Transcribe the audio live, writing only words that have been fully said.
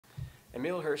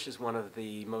Emile Hirsch is one of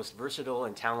the most versatile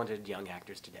and talented young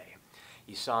actors today.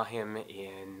 You saw him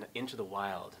in Into the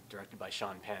Wild, directed by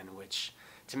Sean Penn, which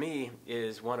to me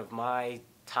is one of my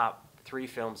top 3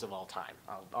 films of all time.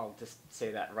 I'll just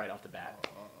say that right off the bat.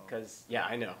 Because, yeah,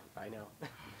 I know.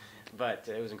 But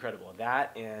it was incredible.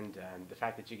 That and the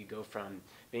fact that you could go from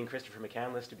being Christopher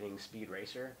McCandless to being Speed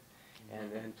Racer,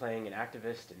 and then playing an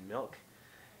activist in Milk.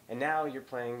 And now you're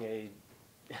playing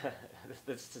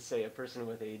let's just say, a person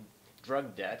with a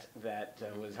drug debt that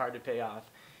was hard to pay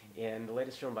off in the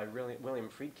latest film by William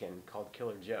Friedkin called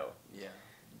Killer Joe. Yeah.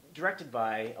 Directed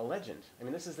by a legend. I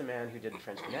mean, this is the man who did The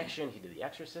French Connection, he did The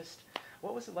Exorcist.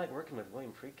 What was it like working with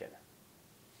William Friedkin?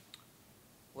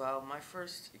 Well, my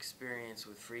first experience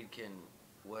with Friedkin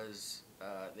was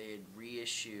they had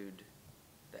reissued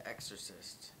The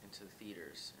Exorcist into the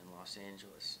theaters in Los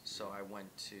Angeles. So I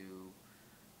went to,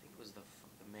 I think it was the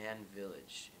Mann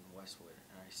Village in Westwood,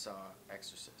 and I saw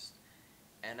Exorcist.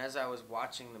 And as I was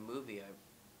watching the movie, I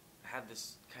had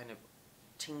this kind of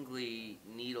tingly,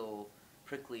 needle,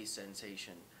 prickly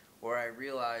sensation where I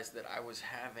realized that I was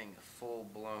having a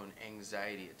full-blown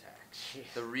anxiety attack.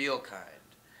 Jeez. The real kind,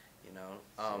 you know.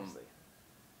 Seriously.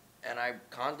 And I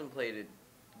contemplated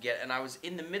and I was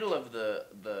in the middle of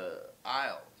the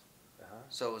aisle.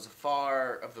 So it was a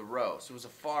far of the row. So it was a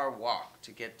far walk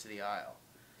to get to the aisle.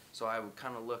 So I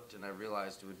kind of looked and I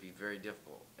realized it would be very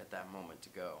difficult at that moment to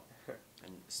go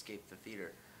and escape the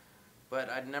theater. But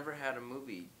I'd never had a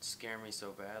movie scare me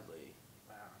so badly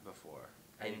before,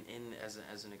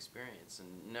 as an experience,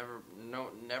 and never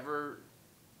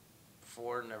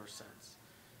before, never since.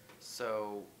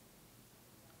 So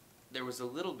there was a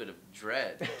little bit of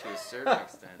dread to a certain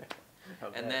extent,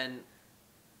 and then,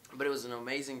 but it was an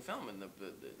amazing film, and it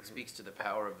speaks to the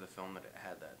power of the film that it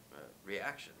had that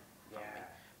reaction from me.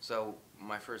 So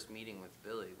my first meeting with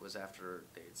Billy was after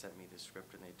they had sent me the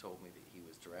script and they told me that he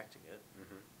was directing it.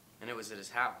 And it was at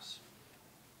his house.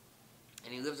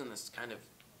 And he lives in this kind of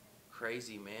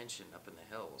crazy mansion up in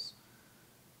the hills.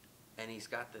 And he's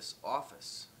got this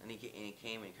office. And he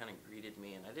came and kind of greeted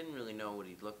me. And I didn't really know what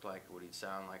he'd look like or what he'd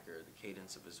sound like or the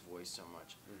cadence of his voice so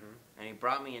much. And he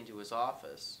brought me into his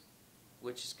office,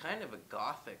 which is kind of a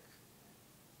gothic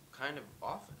kind of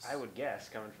office. I would guess,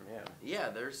 coming from him. Yeah,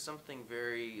 there's something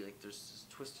very, like, there's this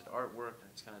twisted artwork,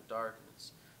 and it's kind of dark, and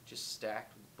it's just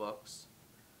stacked with books.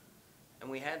 And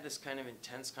we had this kind of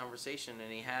intense conversation,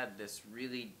 and he had this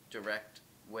really direct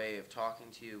way of talking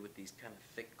to you with these kind of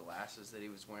thick glasses that he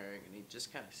was wearing, and he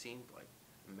just kind of seemed like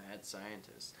a mad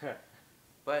scientist.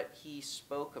 But he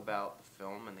spoke about the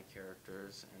film and the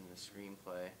characters and the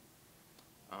screenplay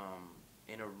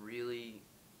in a really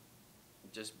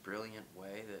just brilliant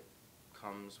way that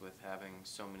comes with having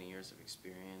so many years of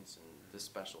experience and the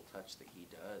special touch that he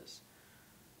does.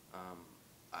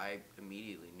 I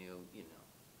immediately knew, you know,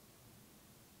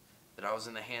 that I was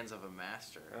in the hands of a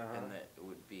master, and that it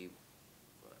would be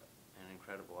an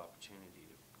incredible opportunity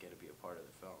to get to be a part of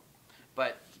the film.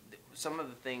 But some of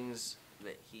the things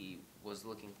that he was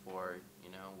looking for,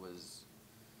 you know, was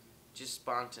just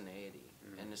spontaneity,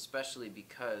 and especially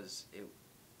because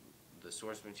the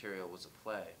source material was a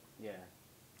play. Yeah.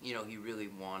 You know, he really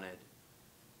wanted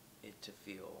it to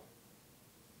feel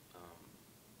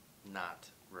not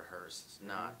rehearsed,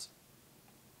 not,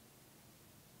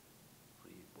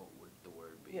 what would the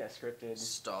word be? Yeah, scripted.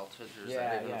 Stalted, or is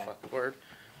that even a fucking word?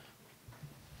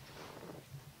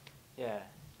 Yeah.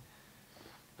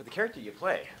 But the character you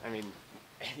play, I mean,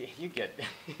 you got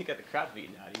the crap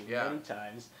beaten out of you many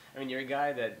times. I mean, you're a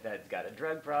guy that's got a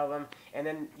drug problem, and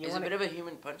then he's a bit of a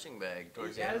human punching bag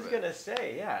towards the end of it. I was gonna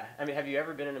say, yeah. I mean, have you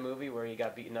ever been in a movie where you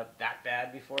got beaten up that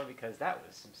bad before? Because that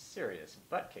was some serious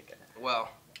butt kicking.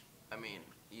 Well, I mean,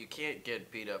 you can't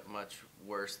get beat up much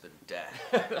worse than death.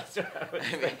 That's what I was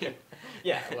thinking.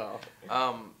 Yeah, well.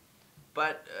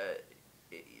 But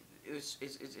it's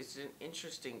an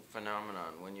interesting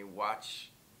phenomenon when you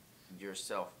watch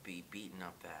yourself be beaten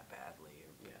up that badly,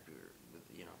 or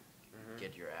you know,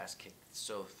 get your ass kicked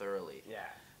so thoroughly. Yeah.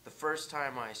 The first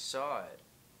time I saw it,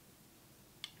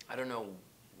 I don't know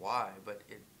why, but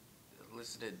it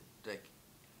elicited like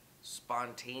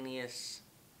spontaneous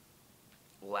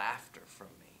laughter from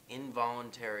me,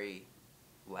 involuntary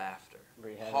laughter,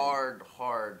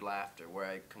 hard laughter, where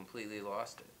I completely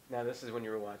lost it. Now this is when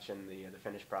you were watching the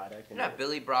finished product. And yeah,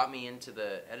 Billy brought me into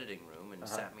the editing room and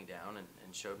sat me down and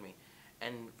showed me,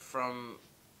 and from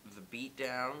the beat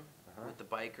down with the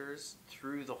bikers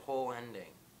through the whole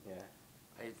ending. Yeah.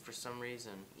 For some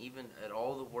reason, even at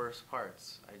all the worst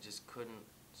parts, I just couldn't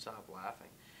stop laughing.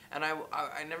 And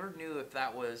I never knew if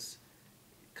that was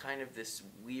kind of this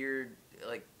weird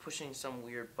like pushing some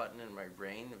weird button in my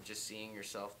brain of just seeing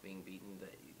yourself being beaten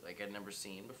that like I'd never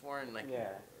seen before, and like Yeah.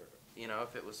 you know,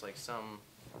 if it was like some,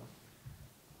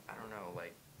 I don't know,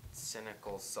 like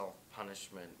cynical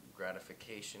self-punishment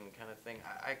gratification kind of thing.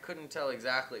 I couldn't tell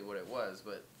exactly what it was,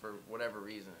 but for whatever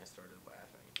reason I started laughing.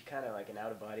 Kind of like an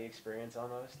out-of-body experience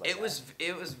almost. Like It was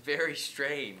very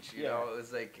strange, you Yeah. know. It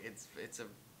was like it's a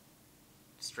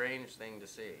strange thing to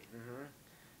see. Mm-hmm.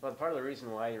 Well, part of the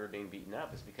reason why you were being beaten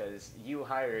up is because you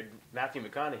hired Matthew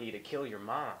McConaughey to kill your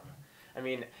mom. I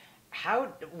mean,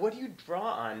 what do you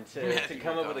draw on to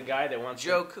come up with a guy that wants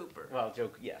Joe Cooper. Well,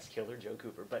 yes, killer Joe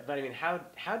Cooper. But I mean,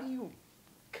 how do you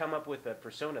come up with a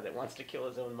persona that wants to kill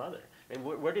his own mother? I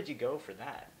mean, where did you go for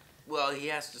that? Well, he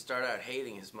has to start out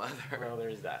hating his mother. Well,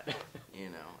 there's that. You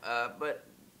know, but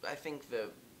I think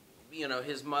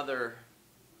his mother.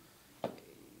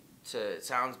 It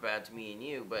sounds bad to me and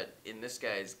you, but in this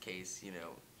guy's case, you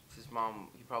know, his mom,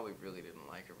 he probably really didn't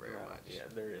like her very much. Yeah,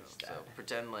 there is that. So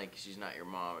pretend like she's not your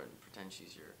mom and pretend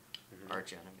she's your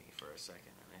arch enemy for a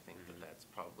second. And I think that that's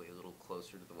probably a little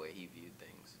closer to the way he viewed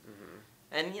things.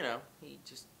 And, you know, he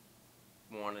just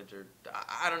wanted her.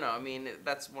 I don't know. I mean,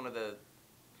 that's one of the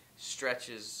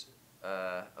stretches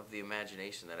of the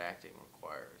imagination that acting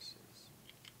requires.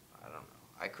 I don't know.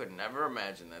 I could never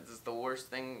imagine that. This is the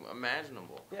worst thing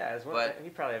imaginable. Yeah, but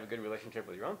you probably have a good relationship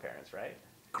with your own parents, right?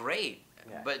 Great.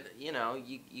 Yeah. But, you know,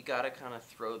 you got to kind of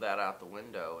throw that out the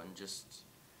window and just...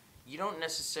 You don't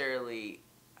necessarily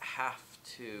have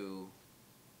to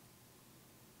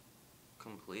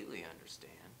completely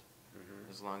understand,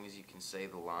 as long as you can say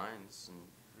the lines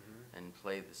and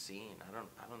play the scene. I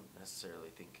don't necessarily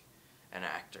think an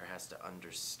actor has to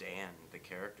understand the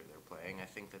character they're playing. I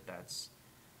think that that's...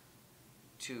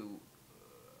 to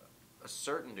a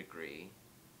certain degree,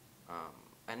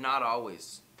 and not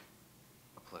always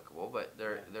applicable, but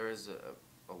there is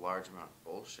a large amount of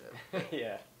bullshit.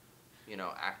 Yeah. You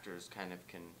know, actors kind of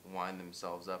can wind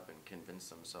themselves up and convince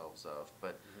themselves of,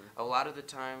 but a lot of the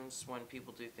times when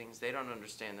people do things, they don't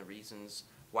understand the reasons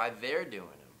why they're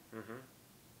doing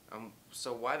them.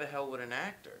 So why the hell would an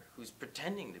actor who's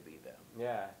pretending to be them?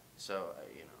 Yeah. So,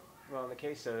 you know. Well, in the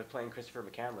case of playing Christopher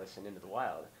McCandless in Into the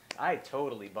Wild, I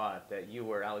totally bought that you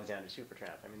were Alexander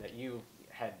Supertramp. I mean, that you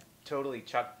had totally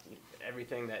chucked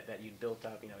everything that you'd built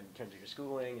up, you know, in terms of your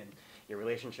schooling and your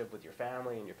relationship with your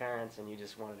family and your parents, and you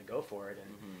just wanted to go for it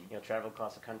and, you know, travel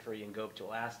across the country and go up to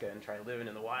Alaska and try living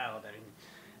in the wild. I mean,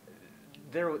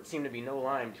 there would seem to be no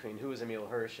line between who is Emile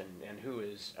Hirsch and who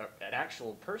is an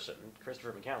actual person,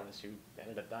 Christopher McCandless, who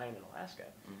ended up dying in Alaska.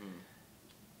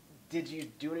 Did you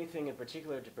do anything in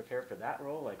particular to prepare for that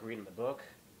role, like reading the book?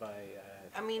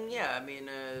 I mean,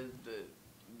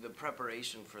 the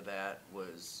preparation for that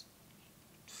was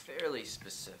fairly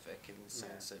specific in the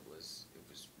sense it was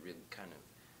really kind of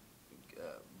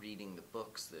reading the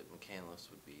books that McCandless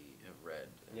would have read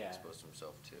and exposed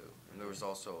himself to. And there was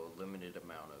also a limited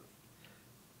amount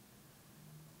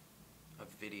of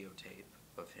videotape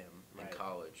of him in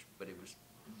college, but he was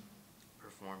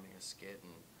performing a skit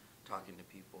and talking to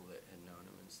people that had known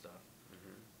him and stuff.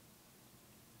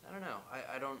 I don't know.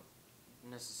 I don't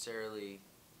necessarily.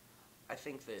 I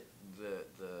think that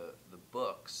the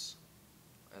books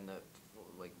and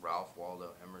like Ralph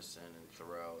Waldo Emerson and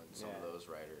Thoreau and some of those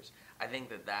writers, I think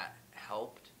that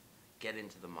helped get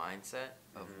into the mindset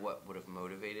of what would have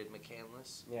motivated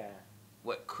McCandless. Yeah.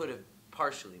 What could have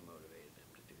partially motivated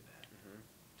him to do that,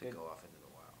 to go off into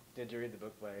the wild. Did you read the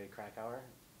book by Krakauer?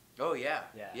 Oh yeah.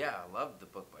 Yeah, I loved the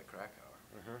book by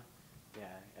Krakauer.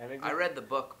 Yeah. I read the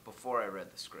book before I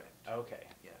read the script. Okay.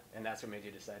 Yeah. And that's what made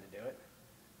you decide to do it?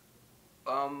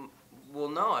 Well,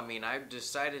 no. I mean, I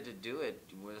decided to do it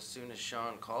as soon as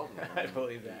Sean called me. I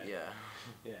believe that. Yeah.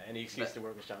 Yeah, any excuse to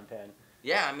work with Sean Penn.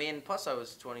 Yeah, I mean, plus I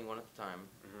was 21 at the time.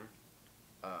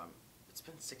 It's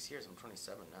been 6 years. I'm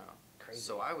 27 now. Crazy.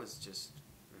 So I was just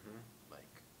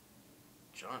like,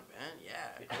 Sean Penn?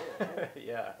 Yeah, cool.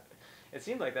 Yeah. It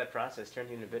seemed like that process turned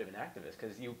you into a bit of an activist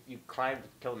because you climbed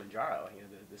Kilimanjaro, you know,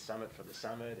 the summit for the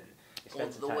summit, and you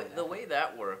spent some time the way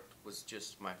that worked was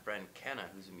just my friend Kenna,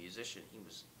 who's a musician. He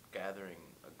was gathering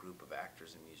a group of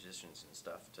actors and musicians and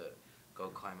stuff to go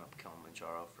climb up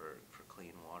Kilimanjaro for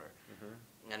clean water.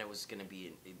 And it was going to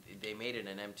be, they made it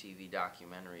an MTV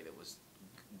documentary that was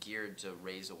geared to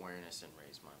raise awareness and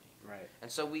raise money. Right. And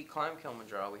so we climbed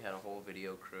Kilimanjaro. We had a whole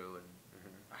video crew, and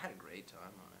I had a great time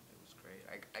on it.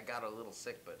 I got a little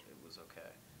sick, but it was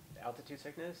okay. Altitude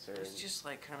sickness? Or? It's just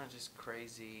like kind of just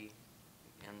crazy,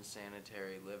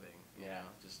 unsanitary living. You know?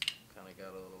 Just kind of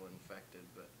got a little infected,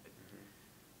 but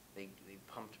they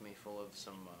pumped me full of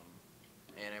some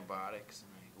antibiotics,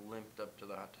 and I limped up to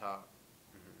the top.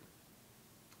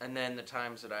 And then the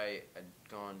times that I had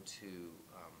gone to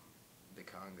the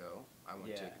Congo, I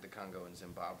went to the Congo and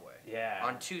Zimbabwe. Yeah.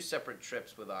 On 2 separate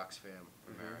trips with Oxfam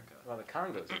America. Well, the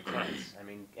Congo's intense. I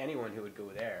mean, anyone who would go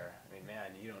there, I mean,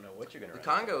 man, you don't know what you're going to The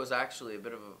Congo is actually a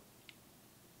bit of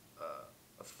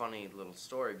a funny little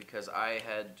story because I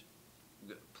had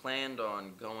planned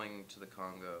on going to the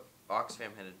Congo.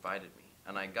 Oxfam had invited me,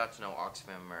 and I got to know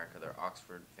Oxfam America, their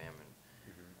Oxford Famine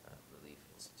Relief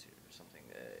Institute or something.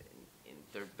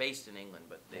 They're based in England,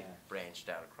 but they branched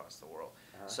out across the world.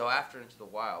 So after Into the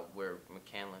Wild, where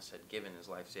McCandless had given his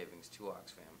life savings to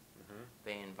Oxfam,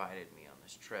 they invited me on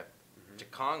this trip to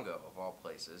Congo, of all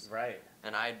places. Right.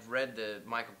 And I'd read the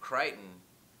Michael Crichton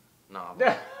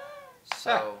novel.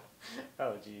 So,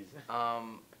 oh jeez.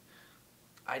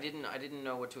 I didn't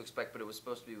know what to expect, but it was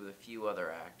supposed to be with a few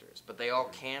other actors. But they all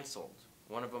canceled.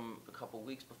 One of them a couple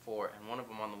weeks before, and one of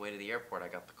them on the way to the airport. I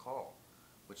got the call,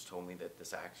 which told me that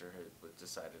this actor had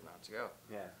decided not to go.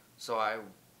 Yeah. So I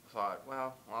thought,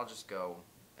 well, I'll just go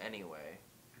anyway.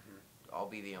 I'll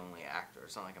be the only actor.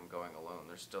 It's not like I'm going alone.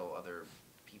 There's still other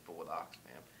people with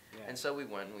Oxfam. Yeah. And so we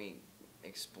went and we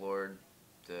explored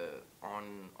the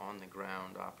on the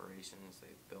ground operations.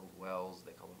 They build wells.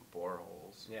 They call them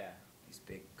boreholes. Yeah. These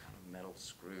big kind of metal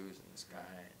screws in the sky.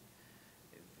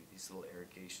 These little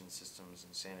irrigation systems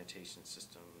and sanitation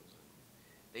systems.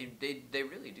 They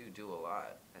really do a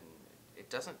lot, and it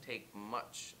doesn't take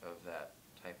much of that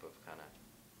type of kind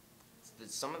of.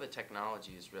 Some of the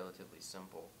technology is relatively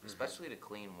simple, especially to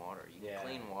clean water. You can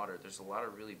clean water. There's a lot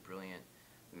of really brilliant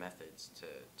methods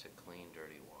to clean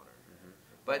dirty water.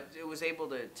 But it was able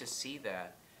to see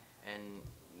that, and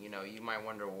you might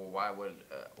wonder, well, why would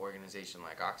an organization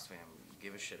like Oxfam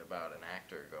give a shit about an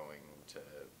actor going to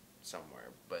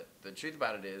somewhere? But the truth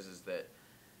about it is that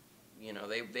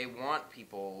they want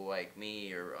people like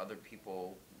me or other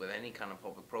people with any kind of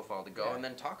public profile to go and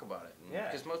then talk about it.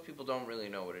 Because most people don't really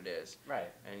know what it is.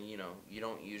 Right. And you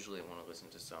don't usually want to listen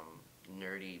to some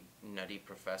nerdy, nutty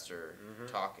professor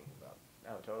talking about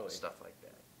stuff like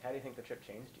that. How do you think the trip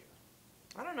changed you?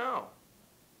 I don't know.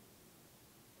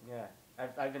 Yeah.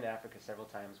 I've been to Africa several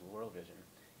times with World Vision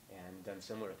and done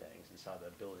similar things and saw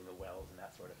the building of wells and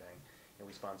that sort of thing. And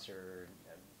we sponsor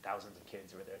thousands of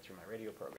kids who were there through my radio program.